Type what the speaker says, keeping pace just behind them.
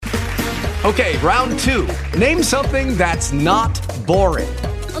Okay, round two. Name something that's not boring.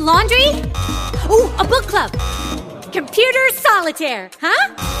 A laundry? Ooh, a book club. Computer solitaire,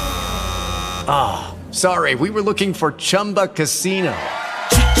 huh? Ah, sorry, we were looking for Chumba Casino.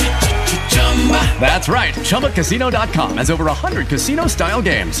 That's right, ChumbaCasino.com has over 100 casino-style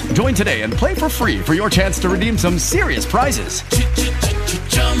games. Join today and play for free for your chance to redeem some serious prizes.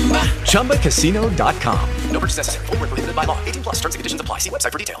 ChumbaCasino.com. No purchase necessary. Void where prohibited by law. 18 plus. Terms and conditions apply. See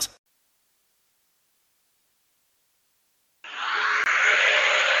website for details.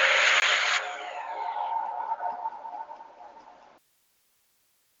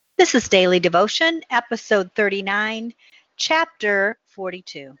 This is Daily Devotion, episode 39, chapter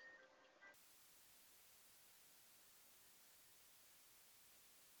 42.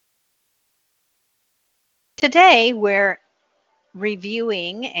 Today we're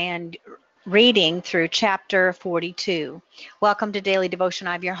reviewing and reading through chapter 42. Welcome to Daily Devotion.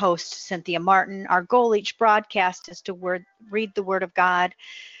 I'm your host, Cynthia Martin. Our goal each broadcast is to read the Word of God,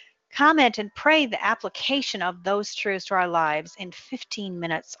 comment and pray the application of those truths to our lives in 15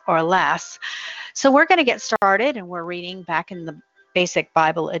 minutes or less. So we're going to get started, and we're reading back in the Basic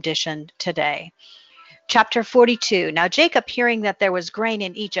Bible Edition today. Chapter 42. Now Jacob, hearing that there was grain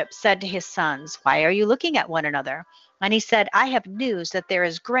in Egypt, said to his sons, "Why are you looking at one another?" And he said, "I have news that there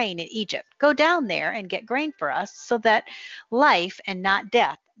is grain in Egypt. Go down there and get grain for us, so that life and not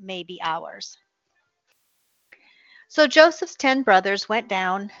death may be ours." So Joseph's 10 brothers went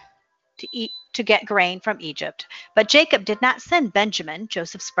down to get grain from Egypt. But Jacob did not send Benjamin,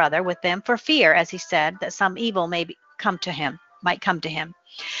 Joseph's brother, with them for fear, as he said, that some evil might come to him.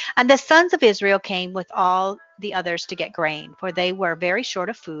 And the sons of Israel came with all the others to get grain, for they were very short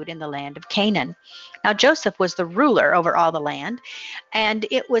of food in the land of Canaan. Now Joseph was the ruler over all the land, and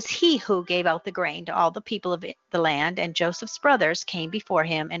it was he who gave out the grain to all the people of the land. And Joseph's brothers came before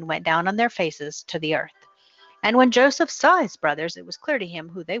him and went down on their faces to the earth. And when Joseph saw his brothers, it was clear to him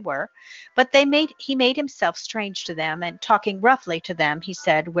who they were, but he made himself strange to them, and talking roughly to them, he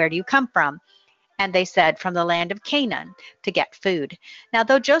said, "Where do you come from?" And they said, "From the land of Canaan, to get food." Now,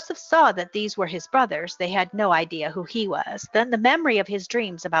 though Joseph saw that these were his brothers, they had no idea who he was. Then the memory of his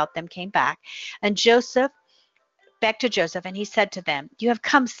dreams about them came back, and back to Joseph, and he said to them, "You have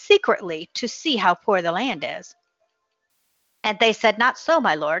come secretly to see how poor the land is." And they said, "Not so,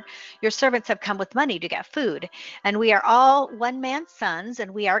 my lord. Your servants have come with money to get food. And we are all one man's sons, and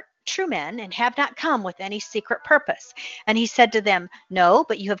we are true men, and have not come with any secret purpose." And he said to them, "No,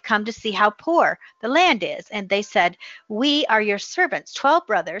 but you have come to see how poor the land is." And they said, "We are your servants, 12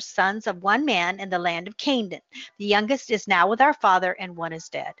 brothers, sons of one man in the land of Canaan. The youngest is now with our father, and one is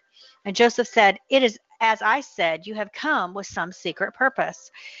dead." And Joseph said, "It is as I said, you have come with some secret purpose.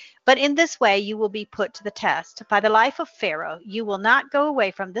 But in this way you will be put to the test. By the life of Pharaoh, you will not go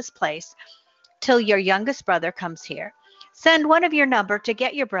away from this place till your youngest brother comes here. Send one of your number to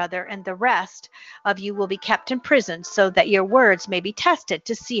get your brother, and the rest of you will be kept in prison, so that your words may be tested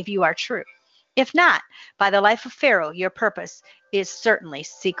to see if you are true. If not, by the life of Pharaoh, your purpose is certainly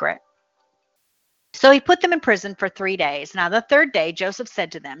secret." So he put them in prison for 3 days. Now the third day Joseph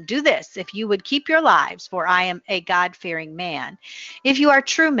said to them, "Do this, if you would keep your lives, for I am a God-fearing man. If you are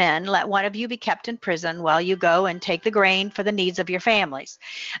true men, let one of you be kept in prison while you go and take the grain for the needs of your families.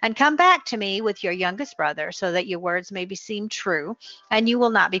 And come back to me with your youngest brother, so that your words may seem true, and you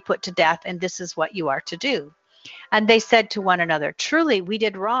will not be put to death, and this is what you are to do." And they said to one another, "Truly we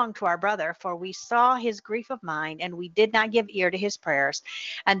did wrong to our brother, for we saw his grief of mind, and we did not give ear to his prayers,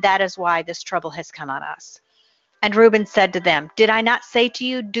 and that is why this trouble has come on us." And Reuben said to them, "Did I not say to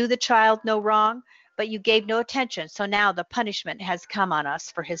you, do the child no wrong? But you gave no attention, so now the punishment has come on us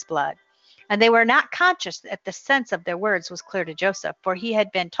for his blood." And they were not conscious that the sense of their words was clear to Joseph, for he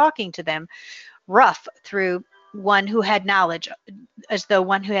had been talking to them rough through one who had knowledge, as though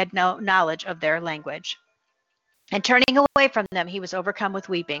one who had no knowledge of their language. And turning away from them, he was overcome with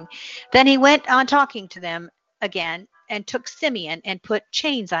weeping. Then he went on talking to them again, and took Simeon and put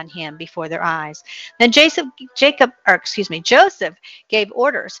chains on him before their eyes. Then Joseph gave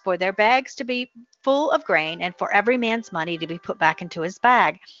orders for their bags to be full of grain, and for every man's money to be put back into his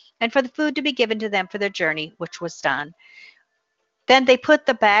bag, and for the food to be given to them for their journey, which was done. Then they put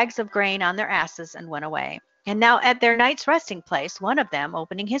the bags of grain on their asses and went away. And now at their night's resting place, one of them,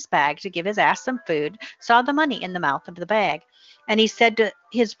 opening his bag to give his ass some food, saw the money in the mouth of the bag. And he said to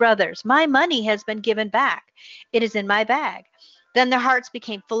his brothers, "My money has been given back. It is in my bag." Then their hearts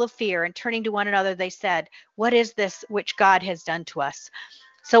became full of fear, and turning to one another, they said, "What is this which God has done to us?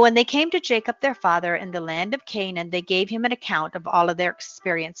 So when they came to Jacob their father in the land of Canaan, they gave him an account of all of their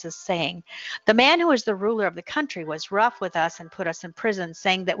experiences, saying, "The man who is the ruler of the country was rough with us and put us in prison,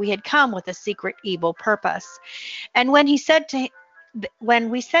 saying that we had come with a secret evil purpose. And when we said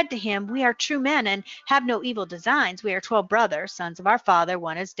to him, 'We are true men and have no evil designs. We are 12 brothers, sons of our father.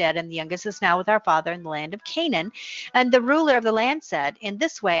 One is dead, and the youngest is now with our father in the land of Canaan.' And the ruler of the land said, 'In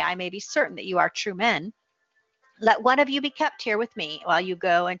this way I may be certain that you are true men. Let one of you be kept here with me while you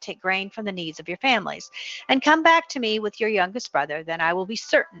go and take grain from the needs of your families, and come back to me with your youngest brother. Then I will be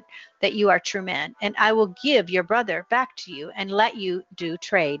certain that you are true men, and I will give your brother back to you and let you do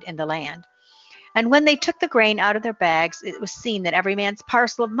trade in the land.' And when they took the grain out of their bags, it was seen that every man's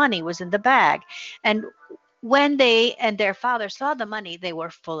parcel of money was in the bag. And when they and their father saw the money, they were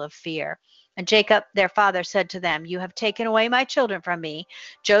full of fear. And Jacob, their father, said to them, 'You have taken away my children from me.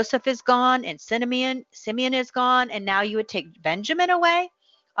 Joseph is gone, and Simeon is gone, and now you would take Benjamin away?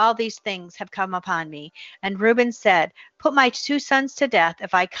 All these things have come upon me.' And Reuben said, 'Put my 2 sons to death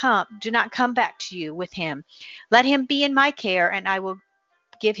if I do not come back to you with him. Let him be in my care, and I will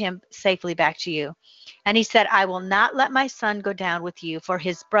give him safely back to you.' And he said, 'I will not let my son go down with you, for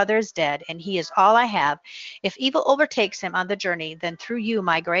his brother is dead, and he is all I have. If evil overtakes him on the journey, then through you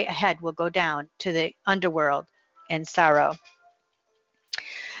my great head will go down to the underworld in sorrow.'"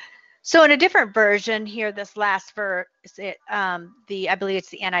 So in a different version here, this last verse, I believe it's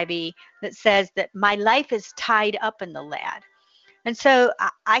the NIV, that says that my life is tied up in the lad. And so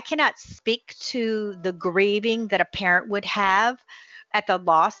I cannot speak to the grieving that a parent would have at the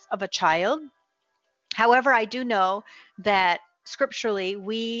loss of a child. However, I do know that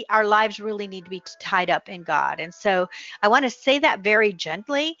scripturally, our lives really need to be tied up in God. And so I want to say that very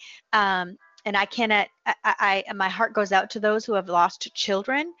gently. And I cannot, my heart goes out to those who have lost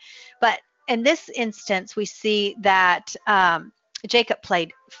children. But in this instance, we see that Jacob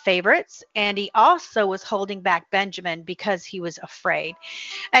played favorites, and he also was holding back Benjamin because he was afraid.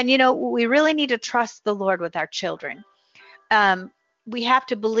 And, we really need to trust the Lord with our children. We have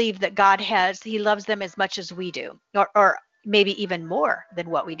to believe that he loves them as much as we do, or maybe even more than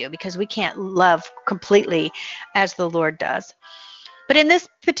what we do, because we can't love completely as the Lord does. But in this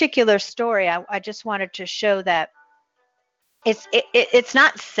particular story, I just wanted to show that it's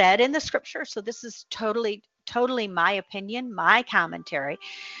not said in the scripture. So this is totally my opinion, my commentary,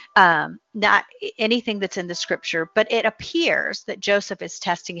 not anything that's in the scripture. But it appears that Joseph is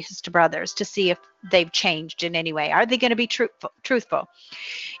testing his brothers to see if they've changed in any way. Are they going to be truthful?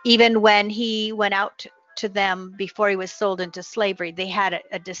 Even when he went out to them before he was sold into slavery, they had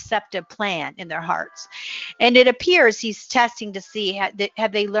a deceptive plan in their hearts. And it appears he's testing to see,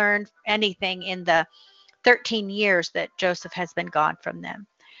 have they learned anything in the 13 years that Joseph has been gone from them.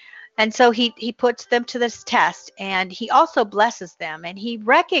 And so he puts them to this test, and he also blesses them, and he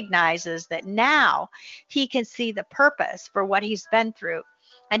recognizes that now he can see the purpose for what he's been through,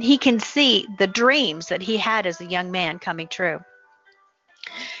 and he can see the dreams that he had as a young man coming true.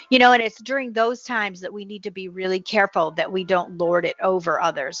 And it's during those times that we need to be really careful that we don't lord it over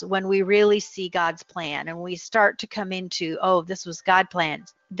others. When we really see God's plan and we start to come into, oh, this was God's plan.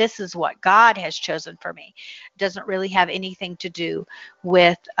 This is what God has chosen for me. It doesn't really have anything to do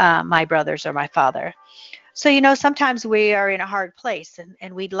with my brothers or my father. So, sometimes we are in a hard place,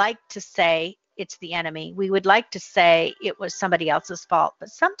 and we'd like to say it's the enemy. We would like to say it was somebody else's fault. But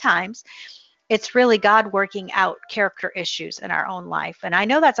sometimes it's really God working out character issues in our own life. And I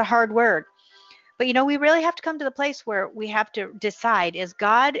know that's a hard word, but we really have to come to the place where we have to decide, is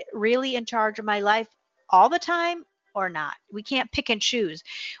God really in charge of my life all the time or not? We can't pick and choose.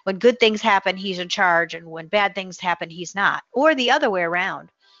 When good things happen, he's in charge, and when bad things happen, he's not. Or the other way around.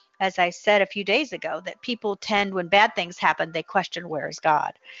 As I said a few days ago, that people tend, when bad things happen, they question, where is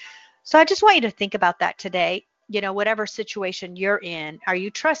God? So I just want you to think about that today. Whatever situation you're in, are you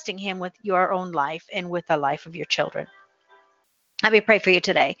trusting him with your own life and with the life of your children? Let me pray for you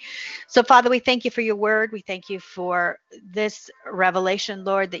today. So, Father, we thank you for your word. We thank you for this revelation,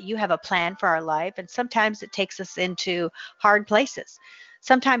 Lord, that you have a plan for our life. And sometimes it takes us into hard places.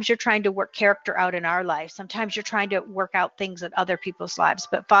 Sometimes you're trying to work character out in our life. Sometimes you're trying to work out things in other people's lives.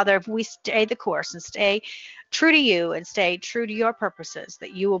 But Father, if we stay the course and stay true to you and stay true to your purposes,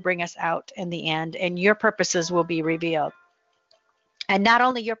 that you will bring us out in the end, and your purposes will be revealed. And not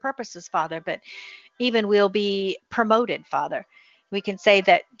only your purposes, Father, but even we'll be promoted, Father. We can say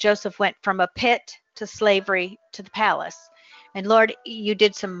that Joseph went from a pit to slavery to the palace. And Lord, you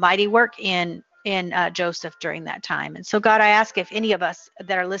did some mighty work in Joseph during that time. And so, God, I ask if any of us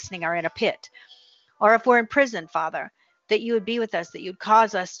that are listening are in a pit, or if we're in prison, Father, that you would be with us, that you'd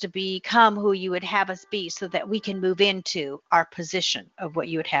cause us to become who you would have us be so that we can move into our position of what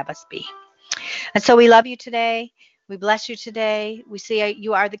you would have us be. And so we love you today. We bless you today. We say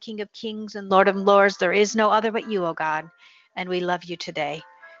you are the King of Kings and Lord of Lords. There is no other but you, oh God. And we love you today.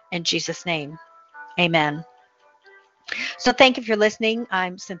 In Jesus' name, amen. So thank you for listening.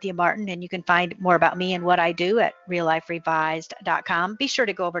 I'm Cynthia Martin, and you can find more about me and what I do at realliferevised.com. Be sure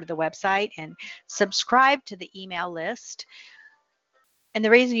to go over to the website and subscribe to the email list. And the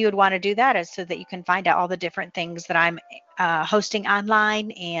reason you would want to do that is so that you can find out all the different things that I'm hosting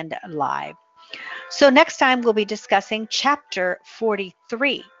online and live. So next time we'll be discussing chapter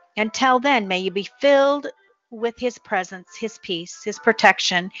 43. Until then, may you be filled with his presence, his peace, his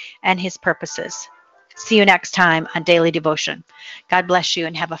protection, and his purposes. See you next time on Daily Devotion. God bless you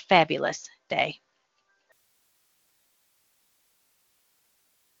and have a fabulous day.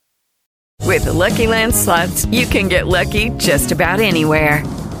 With the Lucky Land Slots, you can get lucky just about anywhere.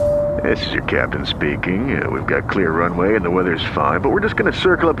 This is your captain speaking. We've got clear runway and the weather's fine, but we're just going to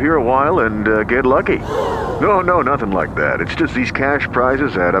circle up here a while and get lucky. No, nothing like that. It's just these cash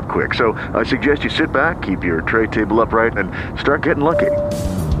prizes add up quick. So I suggest you sit back, keep your tray table upright, and start getting lucky.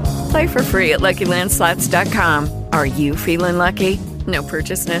 Play for free at LuckyLandSlots.com. Are you feeling lucky? No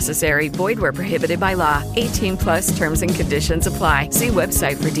purchase necessary. Void where prohibited by law. 18+ terms and conditions apply. See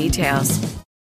website for details.